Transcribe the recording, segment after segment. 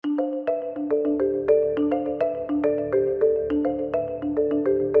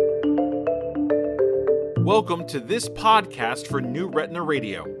Welcome to this podcast for New Retina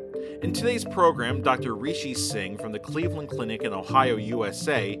Radio. In today's program, Dr. Rishi Singh from the Cleveland Clinic in Ohio,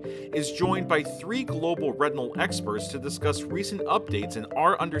 USA, is joined by three global retinal experts to discuss recent updates in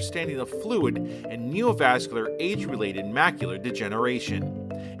our understanding of fluid and neovascular age-related macular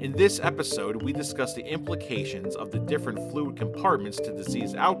degeneration. In this episode, we discuss the implications of the different fluid compartments to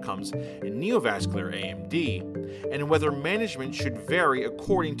disease outcomes in neovascular AMD, and whether management should vary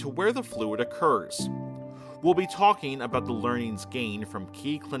according to where the fluid occurs. We'll be talking about the learnings gained from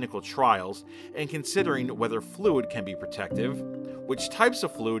key clinical trials and considering whether fluid can be protective, which types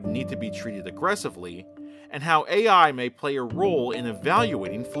of fluid need to be treated aggressively, and how AI may play a role in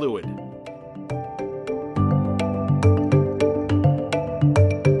evaluating fluid.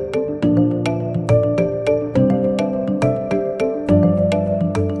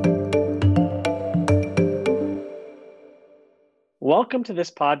 Welcome to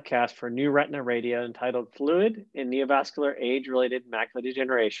this podcast for New Retina Radio entitled Fluid in Neovascular Age-Related Macular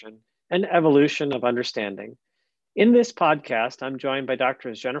Degeneration and Evolution of Understanding. In this podcast, I'm joined by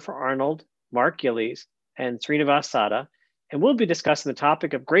Drs. Jennifer Arnold, Mark Gillies, and Srinivas Sada, and we'll be discussing the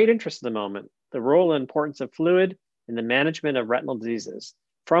topic of great interest at the moment, the role and importance of fluid in the management of retinal diseases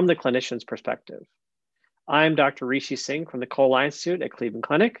from the clinician's perspective. I'm Dr. Rishi Singh from the Cole Eye Institute at Cleveland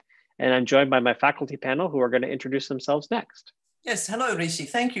Clinic, and I'm joined by my faculty panel who are going to introduce themselves next. Yes, hello, Rishi.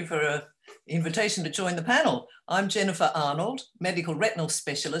 Thank you for an invitation to join the panel. I'm Jennifer Arnold, medical retinal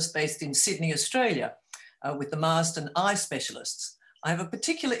specialist based in Sydney, Australia, with the Marsden Eye Specialists. I have a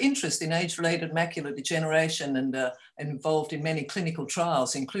particular interest in age-related macular degeneration and involved in many clinical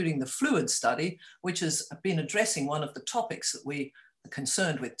trials, including the fluid study, which has been addressing one of the topics that we are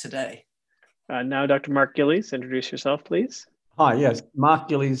concerned with today. Now, Dr. Mark Gillies, introduce yourself, please. Hi, yes, Mark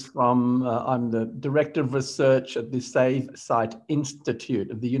Gillies I'm the Director of Research at the Save Sight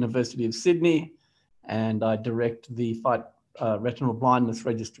Institute of the University of Sydney, and I direct the Fight Retinal Blindness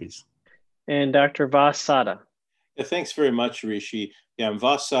Registries. And Dr. Vas Sada. Yeah, thanks very much, Rishi. Yeah, I'm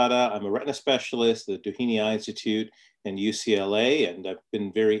Vas Sada. I'm a retina specialist at the Doheny Eye Institute and UCLA, and I've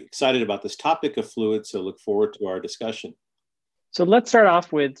been very excited about this topic of fluid, so look forward to our discussion. So let's start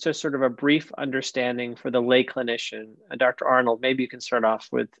off with just sort of a brief understanding for the lay clinician. Dr. Arnold, maybe you can start off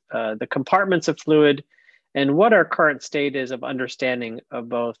with the compartments of fluid and what our current state is of understanding of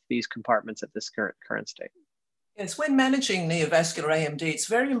both these compartments at this current state. Yes, when managing neovascular AMD, it's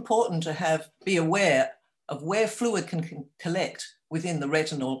very important to be aware of where fluid can collect within the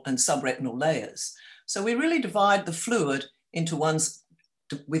retinal and subretinal layers. So we really divide the fluid into ones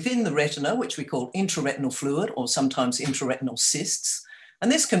within the retina, which we call intraretinal fluid or sometimes intraretinal cysts. And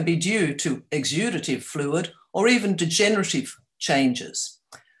this can be due to exudative fluid or even degenerative changes.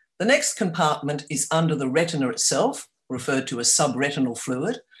 The next compartment is under the retina itself, referred to as subretinal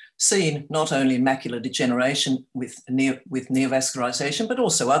fluid, seen not only in macular degeneration with neovascularization, but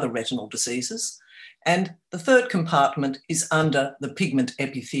also other retinal diseases. And the third compartment is under the pigment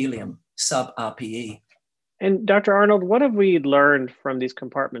epithelium, sub-RPE. And Dr. Arnold, what have we learned from these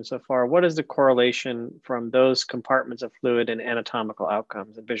compartments so far? What is the correlation from those compartments of fluid and anatomical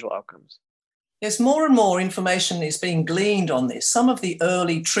outcomes and visual outcomes? Yes, more and more information is being gleaned on this. Some of the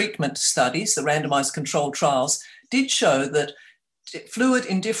early treatment studies, the randomized controlled trials, did show that fluid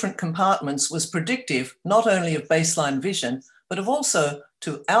in different compartments was predictive not only of baseline vision, but of also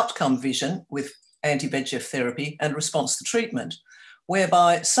to outcome vision with anti-VEGF therapy and response to treatment,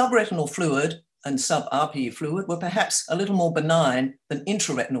 whereby subretinal fluid and sub-RPE fluid were perhaps a little more benign than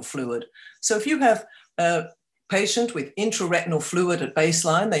intraretinal fluid. So if you have a patient with intraretinal fluid at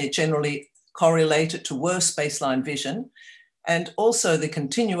baseline, they generally correlate it to worse baseline vision. And also the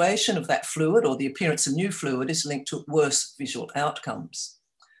continuation of that fluid or the appearance of new fluid is linked to worse visual outcomes.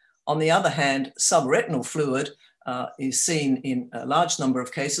 On the other hand, subretinal fluid is seen in a large number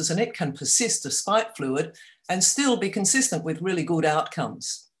of cases, and it can persist despite fluid and still be consistent with really good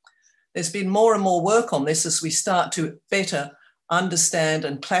outcomes. There's been more and more work on this as we start to better understand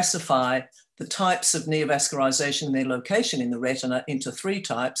and classify the types of neovascularization and their location in the retina into three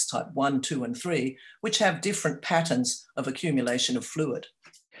types, type 1, 2, and 3, which have different patterns of accumulation of fluid.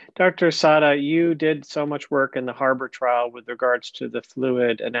 Dr. Sada, you did so much work in the Harbor trial with regards to the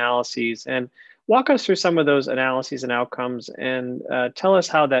fluid analyses, and walk us through some of those analyses and outcomes and tell us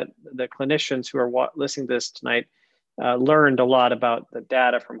how that the clinicians who are listening to this tonight learned a lot about the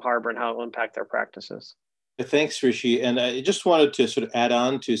data from Harbor and how it will impact their practices. Thanks, Rishi. And I just wanted to sort of add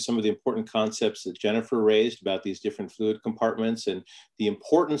on to some of the important concepts that Jennifer raised about these different fluid compartments and the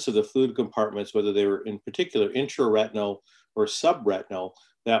importance of the fluid compartments, whether they were in particular intraretinal or subretinal,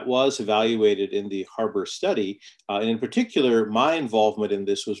 that was evaluated in the Harbor study. And in particular, my involvement in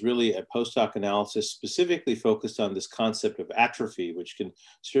this was really a postdoc analysis specifically focused on this concept of atrophy, which can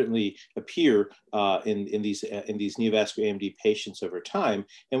certainly appear in these neovascular AMD patients over time.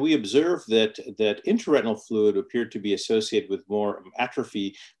 And we observed that intraretinal fluid appeared to be associated with more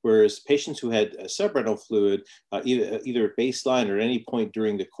atrophy, whereas patients who had subretinal fluid, either at baseline or at any point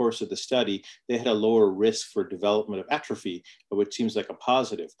during the course of the study, they had a lower risk for development of atrophy, which seems like a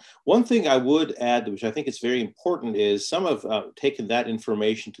positive. One thing I would add, which I think is very important, is some have taken that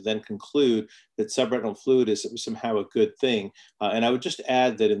information to then conclude that subretinal fluid is somehow a good thing. And I would just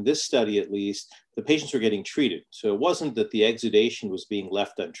add that in this study, at least, the patients were getting treated. So it wasn't that the exudation was being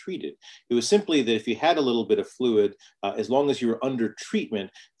left untreated. It was simply that if you had a little bit of fluid, as long as you were under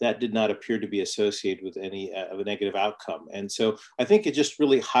treatment, that did not appear to be associated with any of a negative outcome. And so I think it just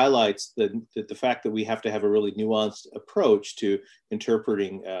really highlights the fact that we have to have a really nuanced approach to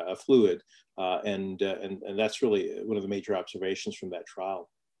interpreting a fluid. And that's really one of the major observations from that trial.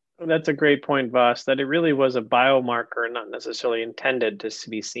 That's a great point, Vas, that it really was a biomarker, not necessarily intended to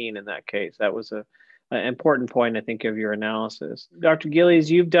be seen in that case. That was an important point, I think, of your analysis. Dr.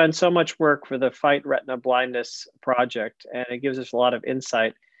 Gillies, you've done so much work for the Fight Retina Blindness Project, and it gives us a lot of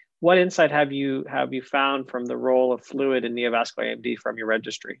insight. What insight have you found from the role of fluid in neovascular AMD from your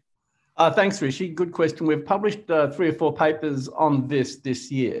registry? Thanks, Rishi. Good question. We've published 3 or 4 papers on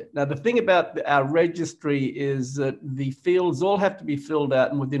this year. Now, the thing about our registry is that the fields all have to be filled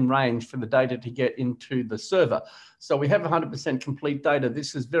out and within range for the data to get into the server. So we have 100% complete data.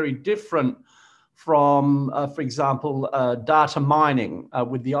 This is very different from, for example, data mining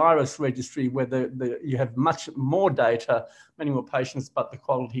with the IRIS registry, where you have much more data, many more patients, but the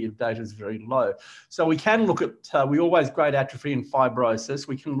quality of data is very low. So we can look at, we always grade atrophy and fibrosis.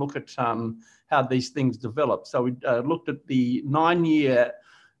 We can look at how these things develop. So we looked at the 9-year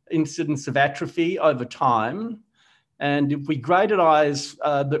incidence of atrophy over time. And if we graded eyes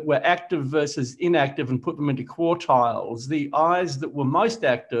that were active versus inactive and put them into quartiles, the eyes that were most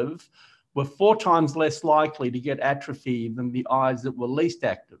active were 4 times less likely to get atrophy than the eyes that were least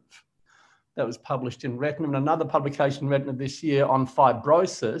active. That was published in Retina. And another publication in Retina this year on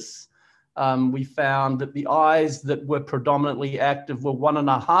fibrosis, we found that the eyes that were predominantly active were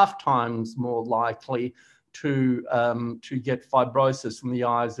 1.5 times more likely to get fibrosis than the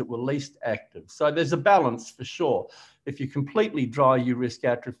eyes that were least active. So there's a balance for sure. If you're completely dry, you risk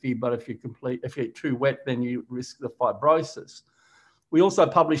atrophy, but if you're too wet, then you risk the fibrosis. We also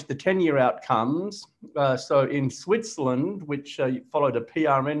published the 10-year outcomes. So in Switzerland, which followed a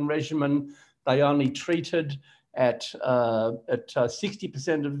PRN regimen, they only treated at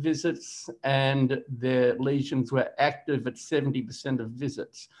 60% of visits, and their lesions were active at 70% of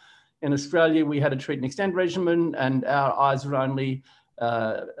visits. In Australia, we had a treat and extend regimen, and our eyes were only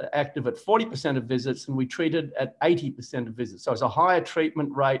active at 40% of visits, and we treated at 80% of visits. So it's a higher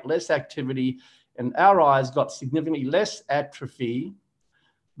treatment rate, less activity, and our eyes got significantly less atrophy.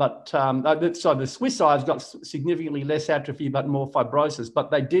 But so the Swiss eyes got significantly less atrophy, but more fibrosis,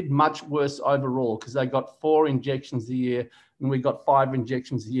 but they did much worse overall because they got 4 injections a year and we got 5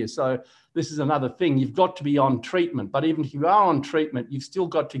 injections a year. So this is another thing. You've got to be on treatment, but even if you are on treatment, you've still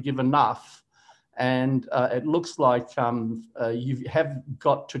got to give enough. And it looks like you have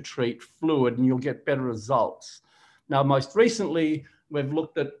got to treat fluid and you'll get better results. Now, most recently, we've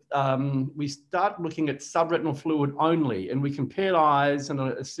looked at, we start looking at subretinal fluid only, and we compared eyes in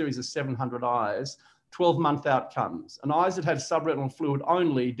a series of 700 eyes, 12-month outcomes. And eyes that had subretinal fluid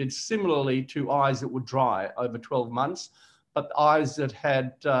only did similarly to eyes that were dry over 12 months, but eyes that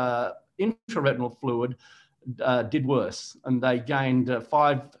had intraretinal fluid did worse, and they gained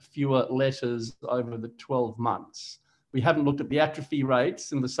 5 fewer letters over the 12 months. We haven't looked at the atrophy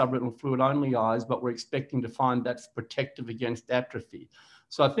rates in the subretinal fluid only eyes, but we're expecting to find that's protective against atrophy.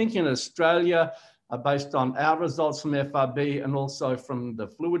 So I think in Australia, based on our results from FRB and also from the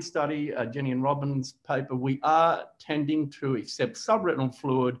fluid study, Jenny and Robin's paper, we are tending to accept subretinal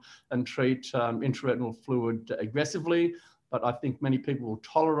fluid and treat intraretinal fluid aggressively. But I think many people will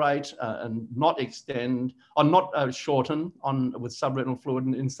tolerate and not extend, or not shorten with subretinal fluid,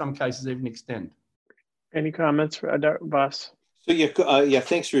 and in some cases even extend. Any comments for Vas? So yeah,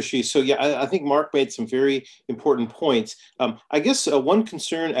 thanks, Rishi. So yeah, I think Mark made some very important points. I guess one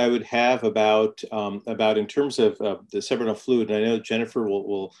concern I would have about in terms of the subretinal fluid, and I know Jennifer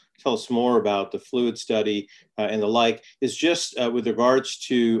will tell us more about the fluid study and the like, is just with regards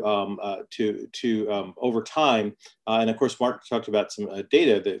to over time. And of course, Mark talked about some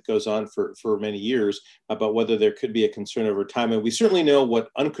data that goes on for many years about whether there could be a concern over time. And we certainly know what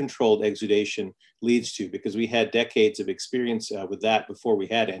uncontrolled exudation leads to, because we had decades of experience with that before we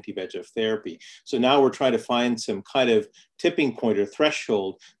had anti-VEGF therapy. So now we're trying to find some kind of tipping point or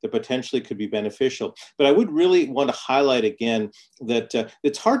threshold that potentially could be beneficial. But I would really want to highlight again that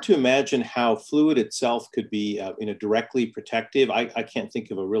it's hard to imagine how fluid itself could be directly protective. I can't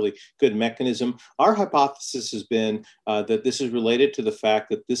think of a really good mechanism. Our hypothesis has been that this is related to the fact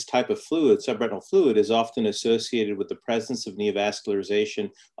that this type of fluid, subretinal fluid, is often associated with the presence of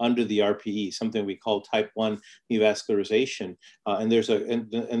neovascularization under the RPE, something we call type 1 neovascularization. And there's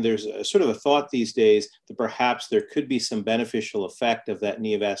a sort of a thought these days that perhaps there could be some beneficial effect of that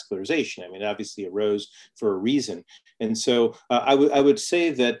neovascularization. I mean, obviously it arose for a reason. And so I would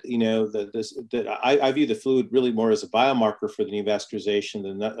say that, I view the fluid really more as a biomarker for the neovascularization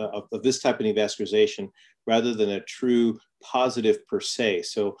than of this type of neovascularization, rather than a true positive per se.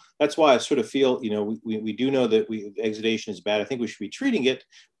 So that's why I sort of feel, we do know that exudation is bad. I think we should be treating it,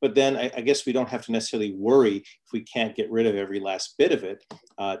 but then I guess we don't have to necessarily worry if we can't get rid of every last bit of it,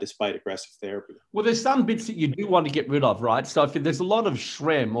 despite aggressive therapy. Well, there's some bits that you do want to get rid of, right? So if there's a lot of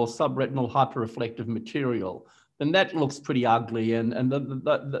SREM or subretinal hyperreflective material, then that looks pretty ugly, and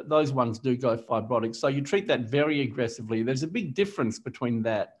those ones do go fibrotic. So you treat that very aggressively. There's a big difference between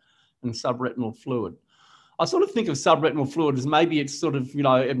that and subretinal fluid. I sort of think of subretinal fluid as maybe it's sort of,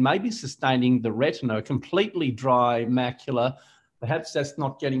 it may be sustaining the retina, a completely dry macula. Perhaps that's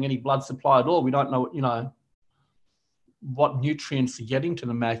not getting any blood supply at all. We don't know, what nutrients are getting to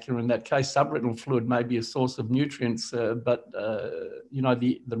the macula. In that case, subretinal fluid may be a source of nutrients, but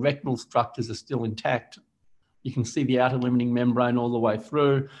the retinal structures are still intact. You can see the outer limiting membrane all the way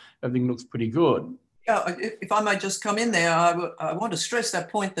through. Everything looks pretty good. Yeah, if I may just come in there, I want to stress that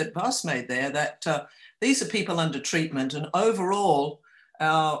point that Vas made there, that these are people under treatment, and overall,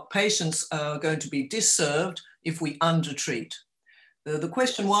 our patients are going to be disserved if we undertreat. The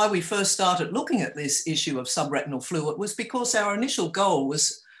question why we first started looking at this issue of subretinal fluid was because our initial goal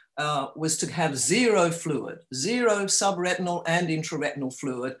was to have zero fluid, zero subretinal and intraretinal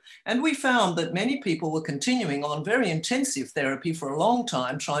fluid. And we found that many people were continuing on very intensive therapy for a long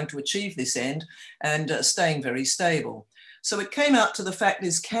time, trying to achieve this end and staying very stable. So it came out to the fact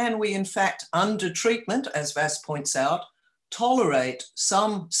is, can we in fact, under treatment, as Vas points out, tolerate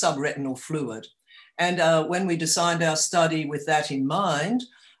some subretinal fluid? And when we designed our study with that in mind,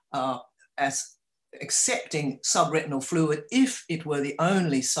 as accepting subretinal fluid if it were the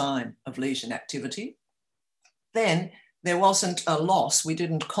only sign of lesion activity, then there wasn't a loss. We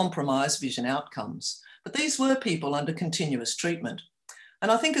didn't compromise vision outcomes. But these were people under continuous treatment.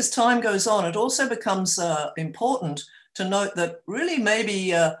 And I think as time goes on, it also becomes important to note that really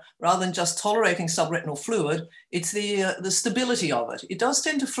maybe rather than just tolerating subretinal fluid, it's the stability of it. It does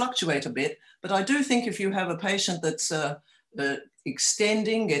tend to fluctuate a bit, but I do think if you have a patient that's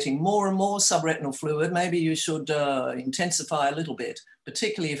extending, getting more and more subretinal fluid, maybe you should intensify a little bit,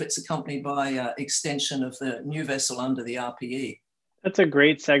 particularly if it's accompanied by extension of the new vessel under the RPE. That's a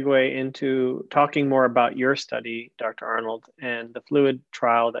great segue into talking more about your study, Dr. Arnold, and the fluid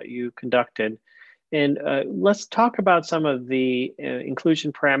trial that you conducted. And let's talk about some of the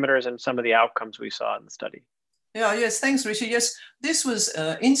inclusion parameters and some of the outcomes we saw in the study. Yeah, yes, thanks, Rishi. Yes, this was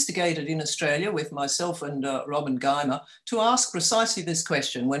instigated in Australia with myself and Robin Guymer to ask precisely this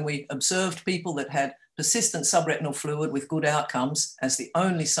question when we observed people that had persistent subretinal fluid with good outcomes as the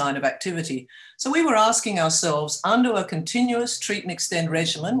only sign of activity. So we were asking ourselves, under a continuous treat and extend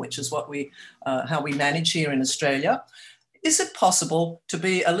regimen, which is what how we manage here in Australia, is it possible to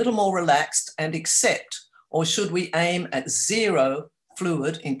be a little more relaxed and accept, or should we aim at zero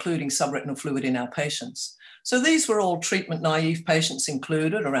fluid, including subretinal fluid in our patients? So these were all treatment naive patients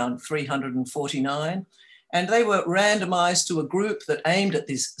included, around 349, and they were randomized to a group that aimed at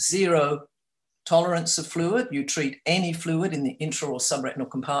this zero tolerance of fluid. You treat any fluid in the intra or subretinal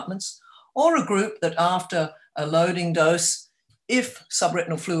compartments, or a group that after a loading dose, if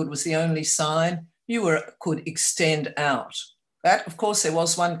subretinal fluid was the only sign, you could extend out. That, of course, there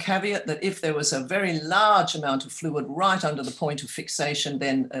was one caveat that if there was a very large amount of fluid right under the point of fixation,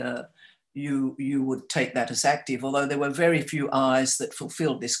 then you would take that as active, although there were very few eyes that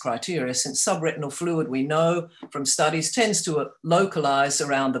fulfilled this criteria, since subretinal fluid, we know from studies, tends to localize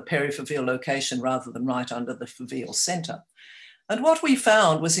around the perifoveal location rather than right under the foveal center. And what we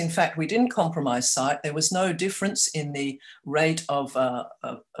found was, in fact, we didn't compromise sight. There was no difference in the rate of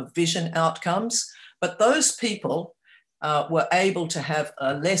vision outcomes, but those people were able to have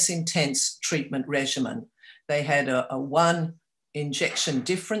a less intense treatment regimen. They had a 1 injection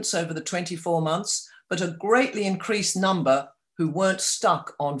difference over the 24 months, but a greatly increased number who weren't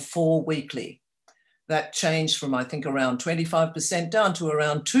stuck on 4 weekly. That changed from, I think, around 25% down to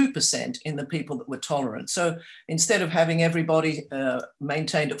around 2% in the people that were tolerant. So instead of having everybody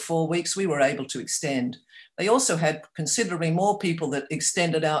maintained at 4 weeks, we were able to extend. They also had considerably more people that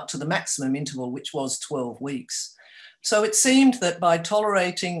extended out to the maximum interval, which was 12 weeks. So it seemed that by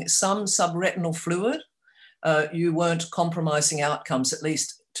tolerating some subretinal fluid, you weren't compromising outcomes, at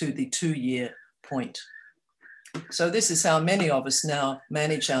least to the 2-year point. So this is how many of us now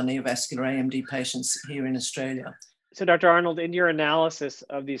manage our neovascular AMD patients here in Australia. So Dr. Arnold, in your analysis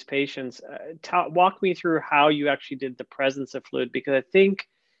of these patients, walk me through how you actually did the presence of fluid, because I think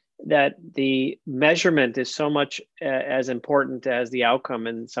that the measurement is so much as important as the outcome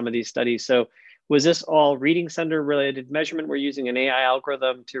in some of these studies. So was this all reading center related measurement? We're using an AI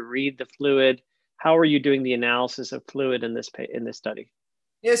algorithm to read the fluid. How are you doing the analysis of fluid in this study?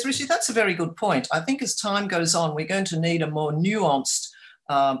 Yes, Rishi, that's a very good point. I think as time goes on, we're going to need a more nuanced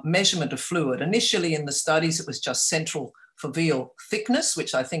measurement of fluid. Initially in the studies, it was just central foveal thickness,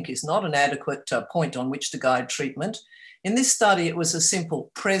 which I think is not an adequate point on which to guide treatment. In this study, it was a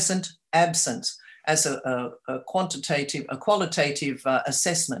simple present absent as a qualitative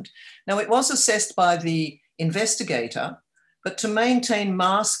assessment. Now, it was assessed by the investigator, but to maintain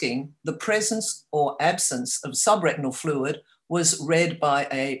masking, the presence or absence of subretinal fluid was read by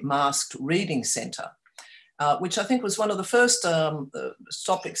a masked reading center, which I think was one of the first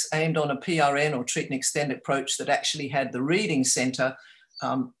topics aimed on a PRN or treat and extend approach that actually had the reading center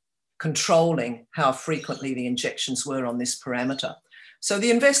controlling how frequently the injections were on this parameter. So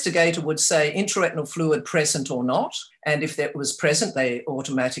the investigator would say intraretinal fluid present or not, and if that was present, they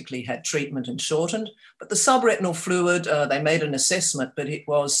automatically had treatment and shortened. But the subretinal fluid, they made an assessment, but it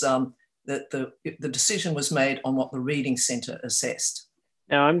was that the decision was made on what the reading center assessed.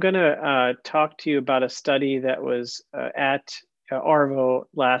 Now I'm going to talk to you about a study that was at ARVO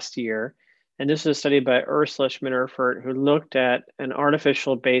last year. And this is a study by Ursula Schmidt-Erfurt, who looked at an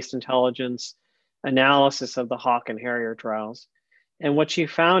artificial-based intelligence analysis of the Hawk and Harrier trials. And what she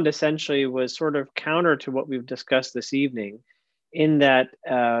found essentially was sort of counter to what we've discussed this evening, in that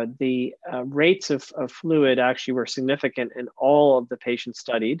the rates of fluid actually were significant in all of the patients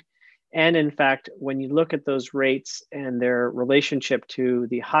studied. And in fact, when you look at those rates and their relationship to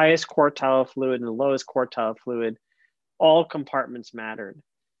the highest quartile of fluid and the lowest quartile of fluid, all compartments mattered.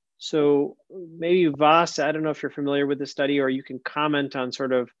 So maybe Vas, I don't know if you're familiar with the study, or you can comment on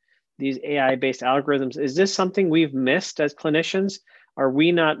sort of these AI-based algorithms. Is this something we've missed as clinicians? Are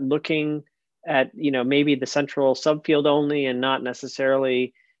we not looking at, maybe the central subfield only and not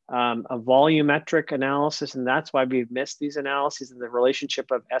necessarily a volumetric analysis, and that's why we've missed these analyses and the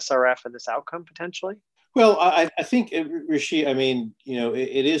relationship of SRF and this outcome potentially? Well, I think, Rishi,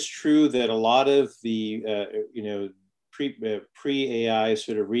 it is true that a lot of the, pre-AI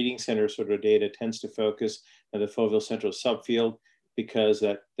sort of reading center sort of data tends to focus on the foveal central subfield, because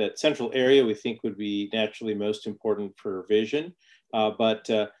that central area we think would be naturally most important for vision. But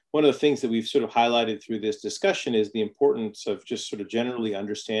one of the things that we've sort of highlighted through this discussion is the importance of just sort of generally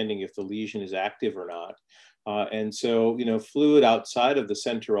understanding if the lesion is active or not. And so, fluid outside of the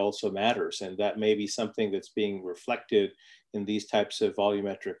center also matters, and that may be something that's being reflected in these types of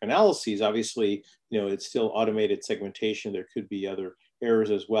volumetric analyses. Obviously, it's still automated segmentation. There could be other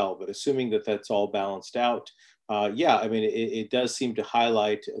errors as well, but assuming that that's all balanced out, it does seem to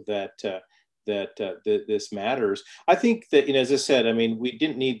highlight that this matters. I think that, as I said, we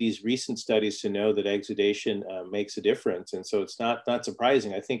didn't need these recent studies to know that exudation makes a difference. And so it's not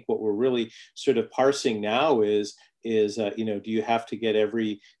surprising. I think what we're really sort of parsing now is do you have to get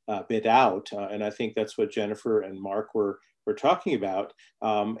every bit out? And I think that's what Jennifer and Mark were talking about.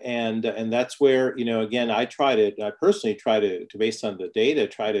 And that's where, again, I personally try to, based on the data,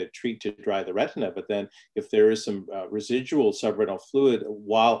 try to treat to dry the retina. But then if there is some residual subretinal fluid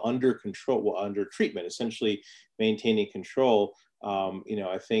while under control, under treatment, essentially maintaining control,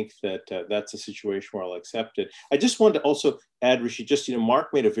 I think that that's a situation where I'll accept it. I just wanted to also add, Rishi, Mark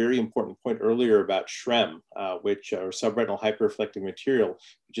made a very important point earlier about SHREM, which are subretinal hyperreflective material,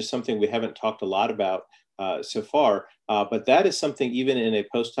 which is something we haven't talked a lot about so far, but that is something even in a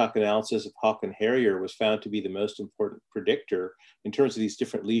post-hoc analysis of Hawk and Harrier was found to be the most important predictor in terms of these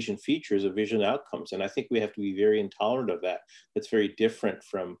different lesion features of vision outcomes. And I think we have to be very intolerant of that. That's very different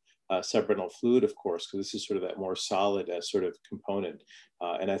from subretinal fluid, of course, because this is sort of that more solid sort of component.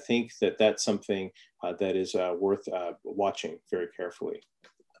 And I think that that's something that is worth watching very carefully.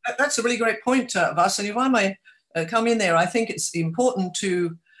 That's a really great point, Vas. And if I may come in there, I think it's important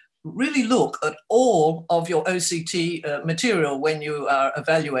to really look at all of your OCT material when you are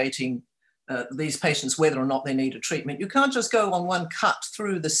evaluating these patients, whether or not they need a treatment. You can't just go on one cut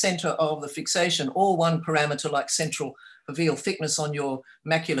through the center of the fixation or one parameter like central foveal thickness on your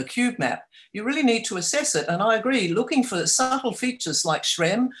macular cube map. You really need to assess it. And I agree, looking for subtle features like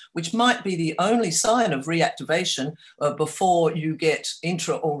Schrem, which might be the only sign of reactivation before you get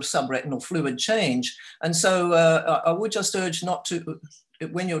intra or subretinal fluid change. And so I would just urge not to,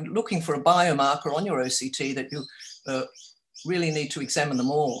 when you're looking for a biomarker on your OCT, that you really need to examine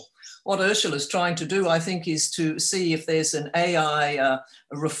them all. What Ursula is trying to do, I think, is to see if there's an AI a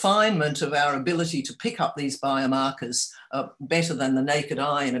refinement of our ability to pick up these biomarkers better than the naked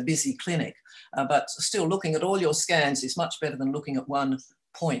eye in a busy clinic. But still, looking at all your scans is much better than looking at one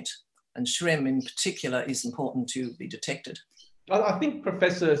point. And Schrem in particular is important to be detected. I think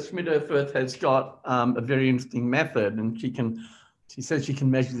Professor Schmidt-Erfurth has got a very interesting method, and she says she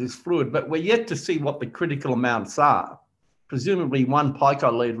can measure this fluid, but we're yet to see what the critical amounts are. Presumably 1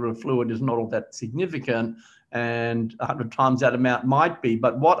 picolitre of fluid is not all that significant, and 100 times that amount might be,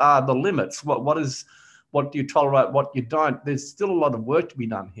 but what are the limits? What do you tolerate, what you don't? There's still a lot of work to be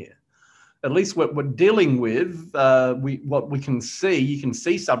done here. At least what we're dealing with, what we can see, you can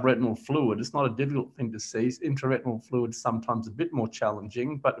see subretinal fluid. It's not a difficult thing to see. Intraretinal fluid is sometimes a bit more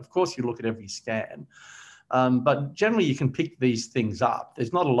challenging, but of course you look at every scan. But generally you can pick these things up.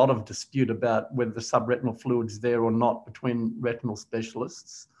 There's not a lot of dispute about whether the subretinal fluid is there or not between retinal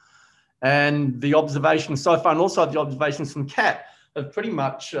specialists. And the observations so far, and also the observations from CAT, are pretty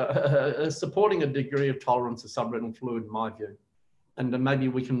much supporting a degree of tolerance of subretinal fluid in my view. And then maybe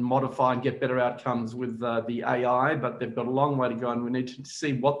we can modify and get better outcomes with the AI, but they've got a long way to go, and we need to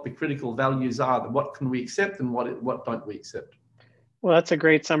see what the critical values are. What can we accept and what don't we accept? Well, that's a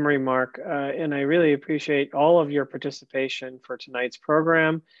great summary, Mark. And I really appreciate all of your participation for tonight's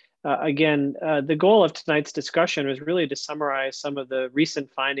program. Again, the goal of tonight's discussion was really to summarize some of the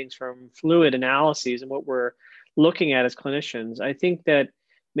recent findings from fluid analyses and what we're looking at as clinicians. I think that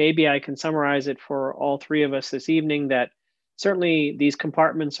maybe I can summarize it for all three of us this evening, that certainly these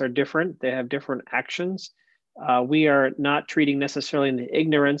compartments are different. They have different actions. We are not treating necessarily in the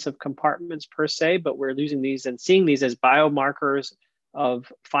ignorance of compartments per se, but we're using these and seeing these as biomarkers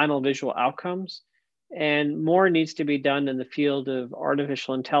of final visual outcomes. And more needs to be done in the field of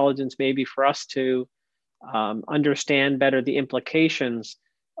artificial intelligence, maybe for us to understand better the implications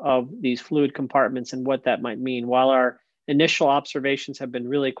of these fluid compartments and what that might mean. While our initial observations have been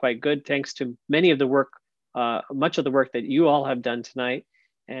really quite good, thanks to many of the work, much of the work that you all have done tonight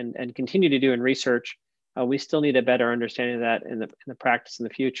and continue to do in research, we still need a better understanding of that in the practice in the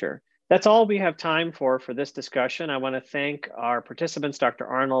future. That's all we have time for this discussion. I want to thank our participants, Dr.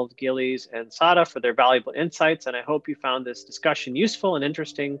 Arnold, Gillies, and Sada, for their valuable insights, and I hope you found this discussion useful and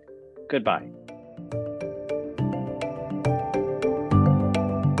interesting. Goodbye.